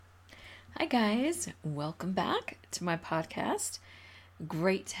Hi, guys. Welcome back to my podcast.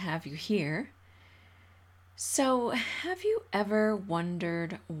 Great to have you here. So, have you ever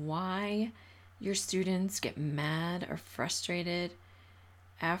wondered why your students get mad or frustrated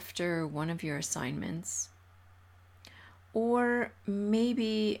after one of your assignments? Or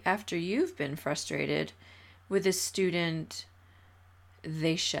maybe after you've been frustrated with a student,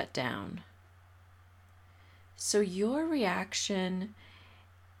 they shut down. So, your reaction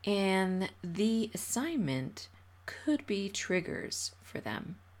and the assignment could be triggers for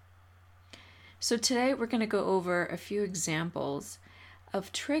them. So today we're going to go over a few examples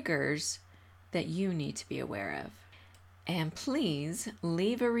of triggers that you need to be aware of. And please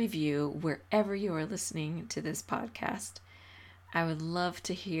leave a review wherever you are listening to this podcast. I would love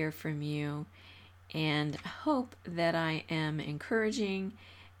to hear from you and hope that I am encouraging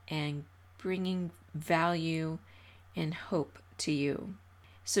and bringing value and hope to you.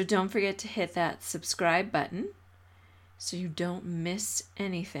 So don't forget to hit that subscribe button so you don't miss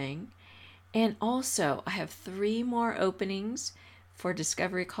anything. And also, I have 3 more openings for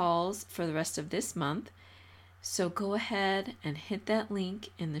discovery calls for the rest of this month. So go ahead and hit that link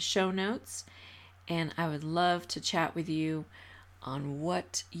in the show notes. And I would love to chat with you on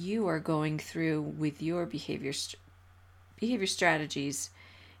what you are going through with your behavior strategies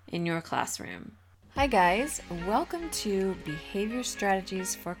in your classroom. Hi guys, welcome to Behavior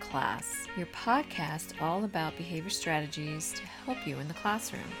Strategies for Class, your podcast all about behavior strategies to help you in the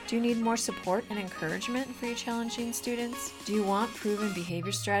classroom. Do you need more support and encouragement for your challenging students? Do you want proven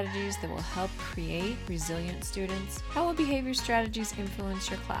behavior strategies that will help create resilient students? How will behavior strategies influence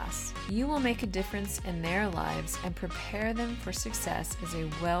your class? You will make a difference in their lives and prepare them for success as a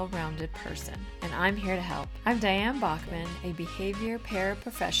well-rounded person. And I'm here to help. I'm Diane Bachman, a behavior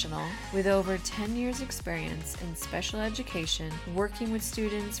paraprofessional with over 10 years experience in special education, working with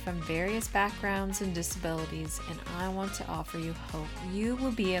students from various backgrounds and disabilities, and I want to offer you hope. You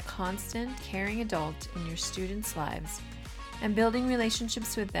will be a constant, caring adult in your students' lives, and building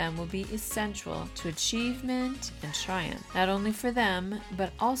relationships with them will be essential to achievement and triumph, not only for them,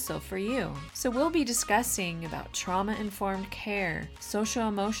 but also for you. So we'll be discussing about trauma-informed care,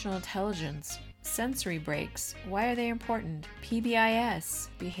 social-emotional intelligence, sensory breaks, why are they important, PBIS,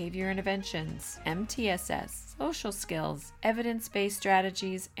 behavior interventions, MTSS, social skills, evidence-based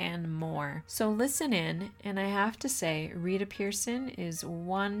strategies, and more. So listen in, and I have to say, Rita Pierson is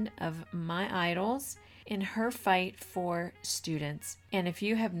one of my idols in her fight for students. And if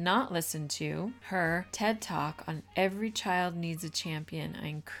you have not listened to her TED Talk on Every Child Needs a Champion, I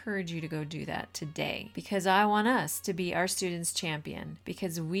encourage you to go do that today, because I want us to be our students' champion,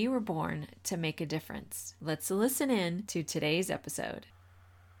 because we were born to make a difference. Let's listen in to today's episode.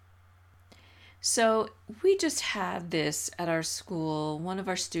 So we just had this at our school. One of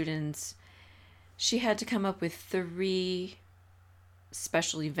our students, she had to come up with 3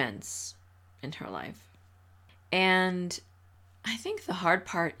 special events in her life. And I think the hard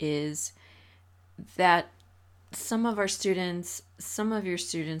part is that some of your students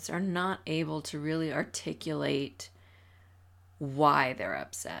are not able to really articulate why they're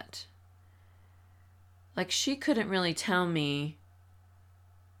upset. Like, she couldn't really tell me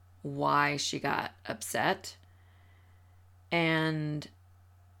why she got upset. And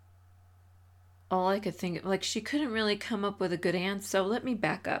all I could think, like, she couldn't really come up with a good answer. So let me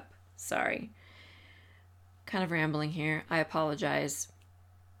back up. Sorry. Kind of rambling here. I apologize.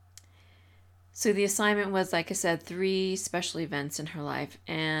 So the assignment was, like I said, 3 special events in her life.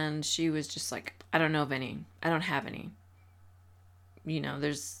 And she was just like, I don't know of any. I don't have any.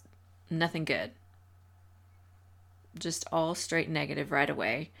 There's nothing good. Just all straight negative right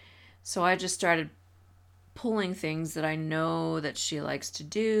away. So I just started pulling things that I know that she likes to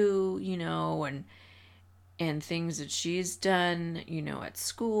do, and things that she's done, at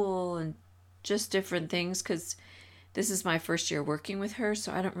school, and just different things, because this is my first year working with her,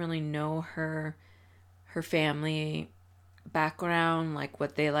 so I don't really know her family background, like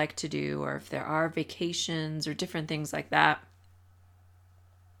what they like to do, or if there are vacations or different things like that.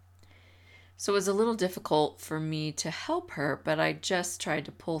 So it was a little difficult for me to help her, but I just tried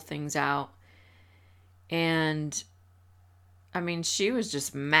to pull things out. And she was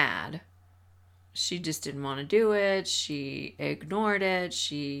just mad. She just didn't want to do it. She ignored it.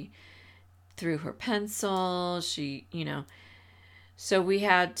 She threw her pencil. So we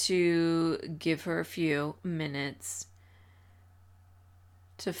had to give her a few minutes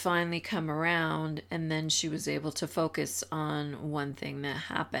to finally come around, and then she was able to focus on one thing that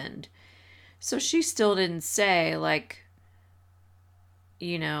happened. So she still didn't say,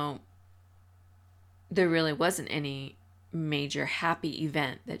 there really wasn't any major happy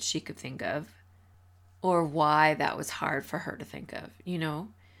event that she could think of, or why that was hard for her to think of, you know?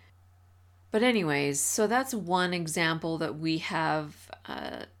 But anyways, so that's one example that we have,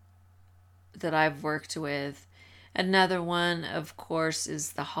 that I've worked with. Another one, of course,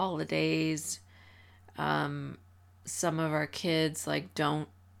 is the holidays. Some of our kids don't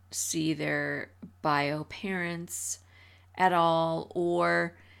see their bio parents at all,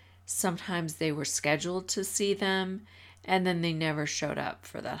 or sometimes they were scheduled to see them and then they never showed up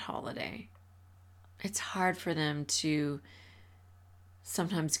for that holiday. It's hard for them to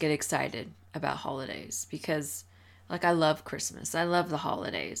sometimes get excited about holidays because I love Christmas. I love the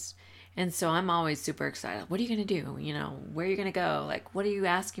holidays. And so I'm always super excited. What are you going to do? Where are you going to go? What are you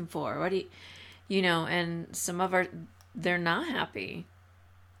asking for? What do you, and they're not happy.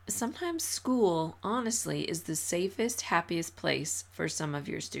 Sometimes school, honestly, is the safest, happiest place for some of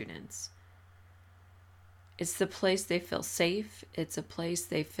your students. It's the place they feel safe. It's a place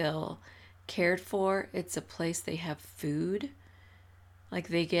they feel cared for. It's a place they have food.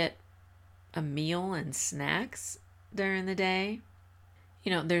 They get a meal and snacks during the day.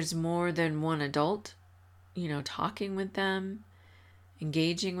 There's more than one adult, talking with them,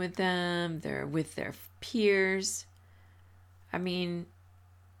 engaging with them. They're with their peers. I mean,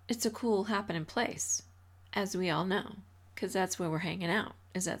 it's a cool happening place, as we all know, because that's where we're hanging out,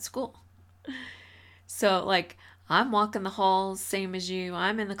 is at school. So, I'm walking the halls, same as you.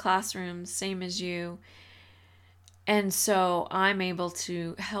 I'm in the classroom, same as you. And so I'm able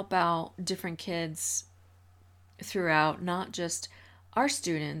to help out different kids throughout, not just our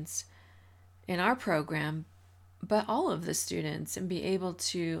students in our program, but all of the students, and be able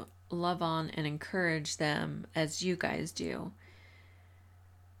to love on and encourage them as you guys do.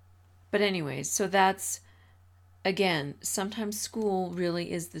 But anyways, so that's, again, sometimes school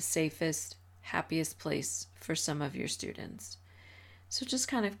really is the safest, happiest place for some of your students. So just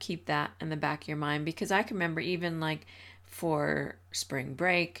kind of keep that in the back of your mind, because I can remember even for spring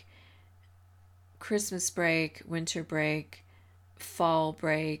break, Christmas break, winter break, fall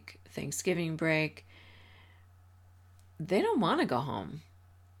break, Thanksgiving break, they don't want to go home.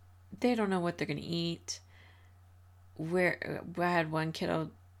 They don't know what they're going to eat. I had one kiddo,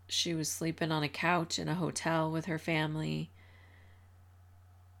 she was sleeping on a couch in a hotel with her family.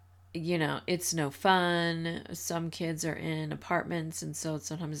 It's no fun. Some kids are in apartments, and so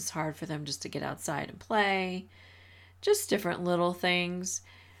sometimes it's hard for them just to get outside and play. Just different little things,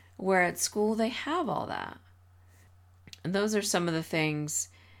 where at school they have all that. And those are some of the things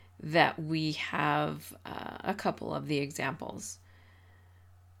that we have, a couple of the examples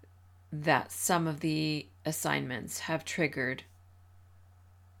that some of the assignments have triggered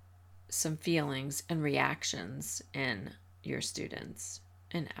some feelings and reactions in your students,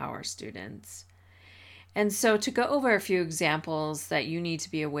 in our students. And so to go over a few examples that you need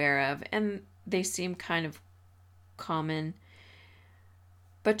to be aware of, and they seem kind of common,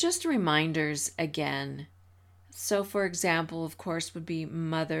 but just reminders again. So for example, of course, would be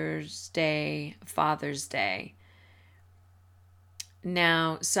Mother's Day, Father's Day.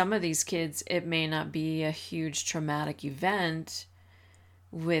 Now, some of these kids, it may not be a huge traumatic event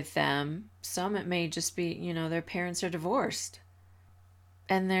with them. Some it may just be, their parents are divorced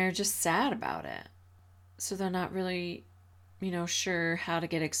and they're just sad about it. So they're not really, sure how to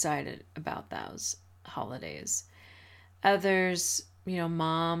get excited about those holidays. Others,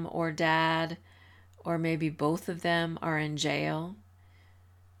 mom or dad, or maybe both of them are in jail,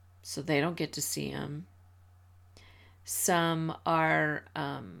 so they don't get to see them. Some are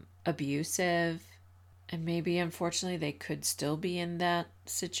abusive, and maybe unfortunately they could still be in that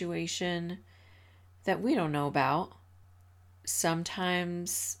situation that we don't know about.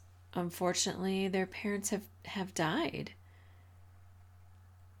 Sometimes, unfortunately, their parents have died.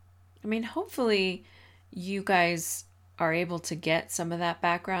 I mean, hopefully you guys are able to get some of that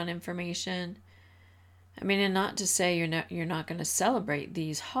background information. I mean, and not to say you're not going to celebrate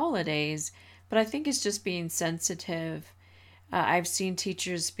these holidays, but I think it's just being sensitive. I've seen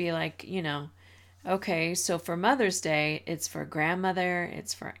teachers be like, okay, so for Mother's Day, it's for grandmother,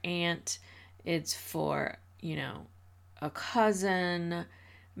 it's for aunt, it's for, a cousin,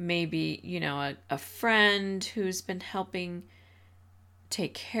 maybe, a friend who's been helping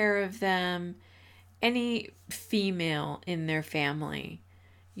take care of them. Any female in their family,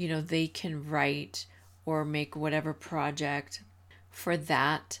 they can write or make whatever project for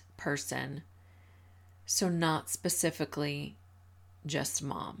that person. So not specifically just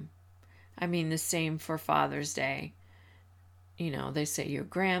mom. I mean, the same for Father's Day. They say your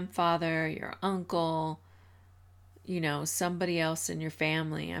grandfather, your uncle, somebody else in your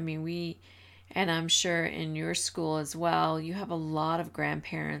family. I mean, And I'm sure in your school as well, you have a lot of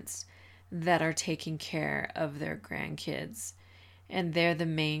grandparents that are taking care of their grandkids. And they're the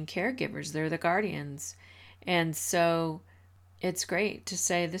main caregivers, they're the guardians. And so it's great to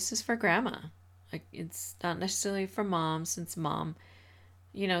say this is for grandma. Like, it's not necessarily for mom, since mom,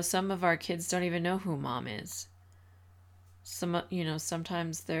 some of our kids don't even know who mom is.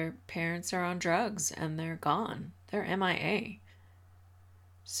 Sometimes their parents are on drugs and they're gone. They're MIA.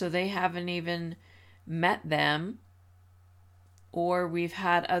 So they haven't even met them. Or we've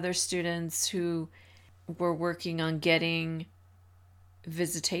had other students who were working on getting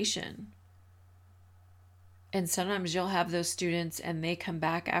visitation. And sometimes you'll have those students and they come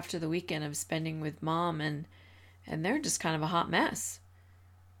back after the weekend of spending with mom and they're just kind of a hot mess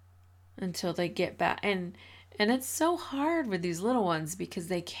until they get back. And it's so hard with these little ones because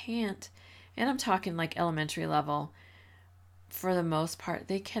they can't, and I'm talking like elementary level, for the most part,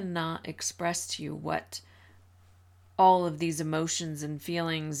 they cannot express to you what all of these emotions and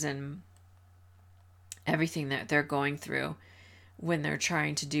feelings and everything that they're going through when they're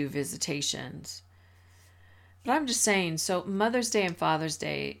trying to do visitations. But I'm just saying, so Mother's Day and Father's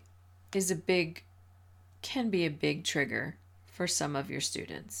Day can be a big trigger for some of your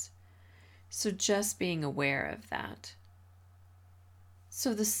students. So just being aware of that.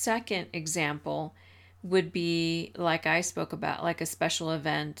 So the second example would be, like I spoke about, like a special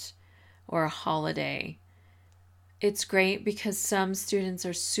event or a holiday. It's great because some students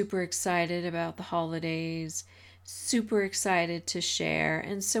are super excited about the holidays, super excited to share.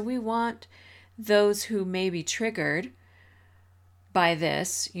 And so we want those who may be triggered by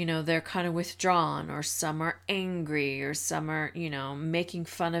this, they're kind of withdrawn, or some are angry, or some are, making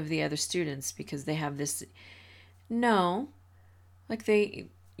fun of the other students because they have this. No, like we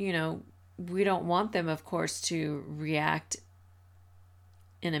don't want them, of course, to react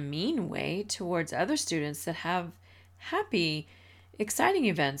in a mean way towards other students that have happy, exciting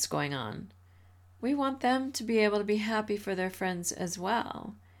events going on. We want them to be able to be happy for their friends as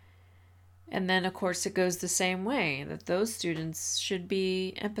well. And then, of course, it goes the same way, that those students should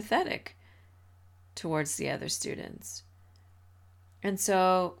be empathetic towards the other students. And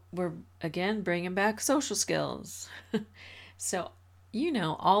so we're, again, bringing back social skills. So,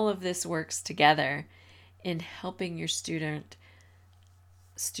 all of this works together in helping your students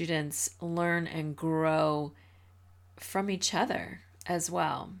learn and grow from each other as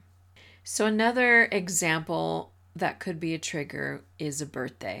well. So another example that could be a trigger is a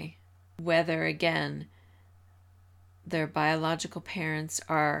birthday. Whether, again, their biological parents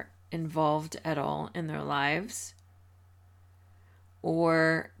are involved at all in their lives,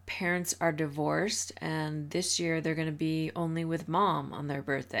 or parents are divorced and this year they're going to be only with mom on their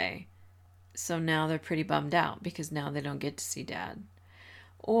birthday. So now they're pretty bummed out because now they don't get to see dad.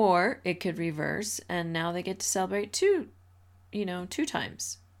 Or it could reverse and now they get to celebrate two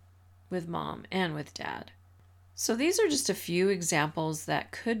times with mom and with dad. So these are just a few examples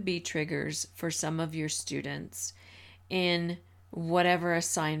that could be triggers for some of your students in whatever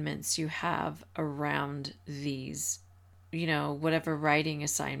assignments you have around these, whatever writing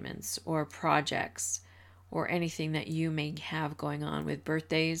assignments or projects or anything that you may have going on with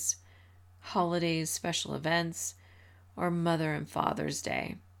birthdays, holidays, special events, or Mother and Father's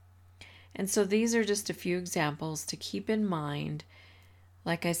Day. And so these are just a few examples to keep in mind,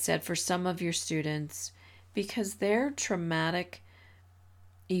 like I said, for some of your students, because their traumatic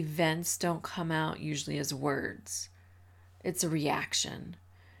events don't come out usually as words. It's a reaction.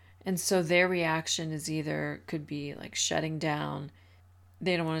 And so their reaction could be like shutting down.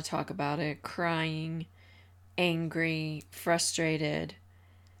 They don't want to talk about it, crying, angry, frustrated.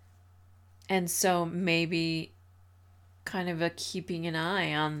 And so maybe kind of a keeping an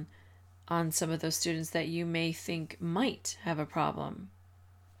eye on some of those students that you may think might have a problem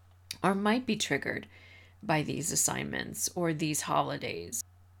or might be triggered by these assignments or these holidays.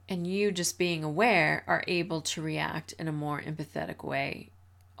 And you, just being aware, are able to react in a more empathetic way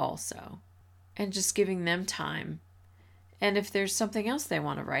also. And just giving them time. And if there's something else they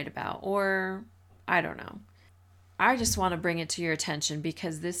want to write about, or I don't know. I just want to bring it to your attention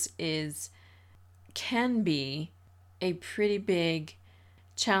because this can be a pretty big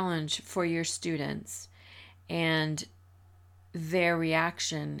challenge for your students, and their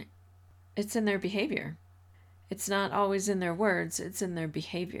reaction, it's in their behavior. It's not always in their words, it's in their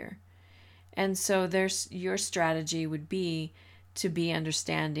behavior. And so your strategy would be to be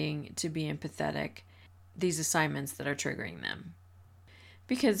understanding, to be empathetic, these assignments that are triggering them.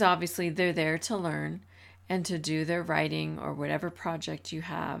 Because obviously they're there to learn and to do their writing or whatever project you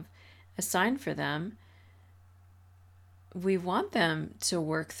have assigned for them. we want them to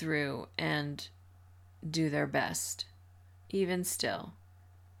work through and do their best, even still.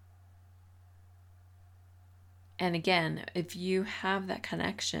 And again, if you have that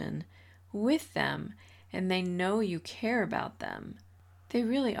connection with them and they know you care about them, they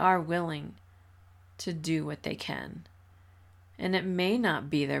really are willing to do what they can. And it may not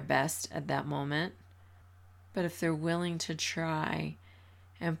be their best at that moment, but if they're willing to try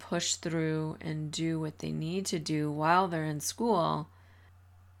and push through and do what they need to do while they're in school,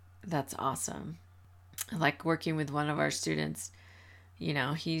 that's awesome. Like working with one of our students,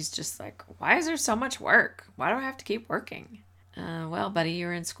 he's just like, why is there so much work? Why do I have to keep working? Well, buddy,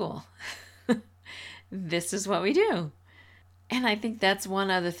 you're in school. This is what we do. And I think that's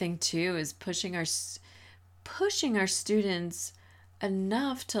one other thing too, is pushing our students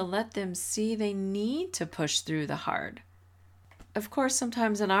enough to let them see they need to push through the hard. Of course,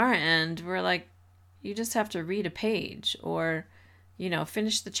 sometimes on our end, we're like, you just have to read a page or,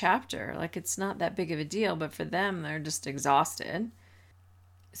 finish the chapter. Like, it's not that big of a deal, but for them, they're just exhausted.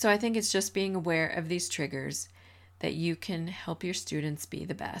 So I think it's just being aware of these triggers that you can help your students be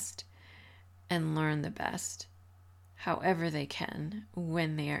the best and learn the best however they can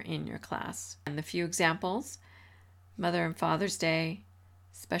when they are in your class. And the few examples: Mother and Father's Day,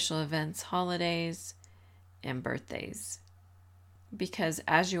 special events, holidays, and birthdays. Because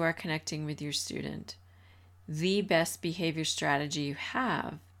as you are connecting with your student, the best behavior strategy you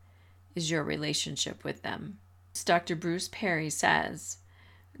have is your relationship with them. Dr. Bruce Perry says,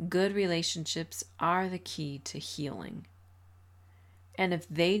 good relationships are the key to healing. And if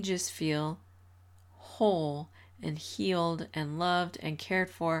they just feel whole and healed and loved and cared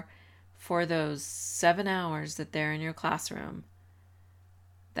for those 7 hours that they're in your classroom,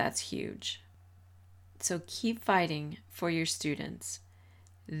 that's huge. So keep fighting for your students.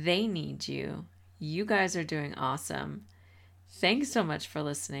 They need you. You guys are doing awesome. Thanks so much for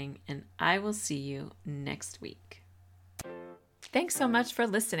listening, and I will see you next week. Thanks so much for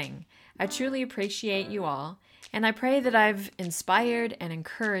listening. I truly appreciate you all, and I pray that I've inspired and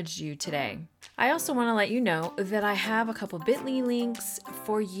encouraged you today. I also want to let you know that I have a couple bit.ly links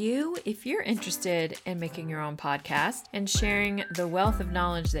for you if you're interested in making your own podcast and sharing the wealth of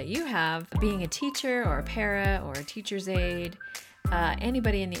knowledge that you have being a teacher or a para or a teacher's aide,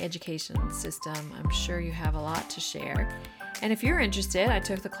 anybody in the education system. I'm sure you have a lot to share. And if you're interested, I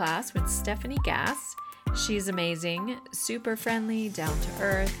took the class with Stephanie Gass. She's amazing, super friendly, down to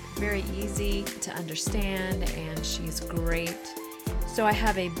earth, very easy to understand, and she's great. So I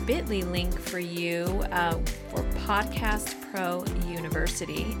have a bit.ly link for you for Podcast Pro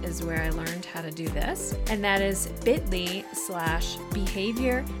University is where I learned how to do this. And that is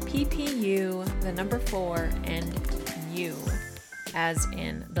bit.ly/behavior, PPU, 4, and U, as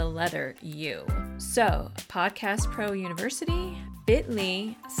in the letter U. So Podcast Pro University,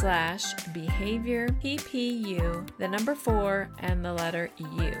 bit.ly/behavior, PPU, 4, and the letter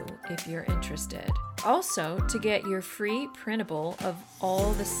U, if you're interested. Also, to get your free printable of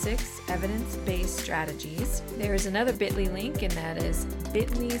all the 6 evidence-based strategies, there is another bit.ly link, and that is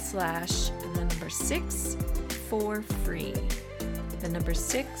bit.ly/6 for free.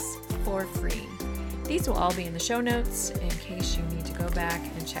 6 for free. These will all be in the show notes in case you need to go back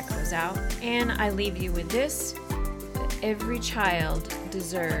and check those out. And I leave you with this: that every child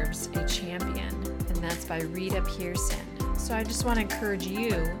deserves a champion, and that's by Rita Pearson. So I just want to encourage you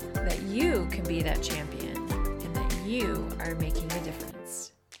that you can be that champion and that you are making a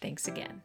difference. Thanks again.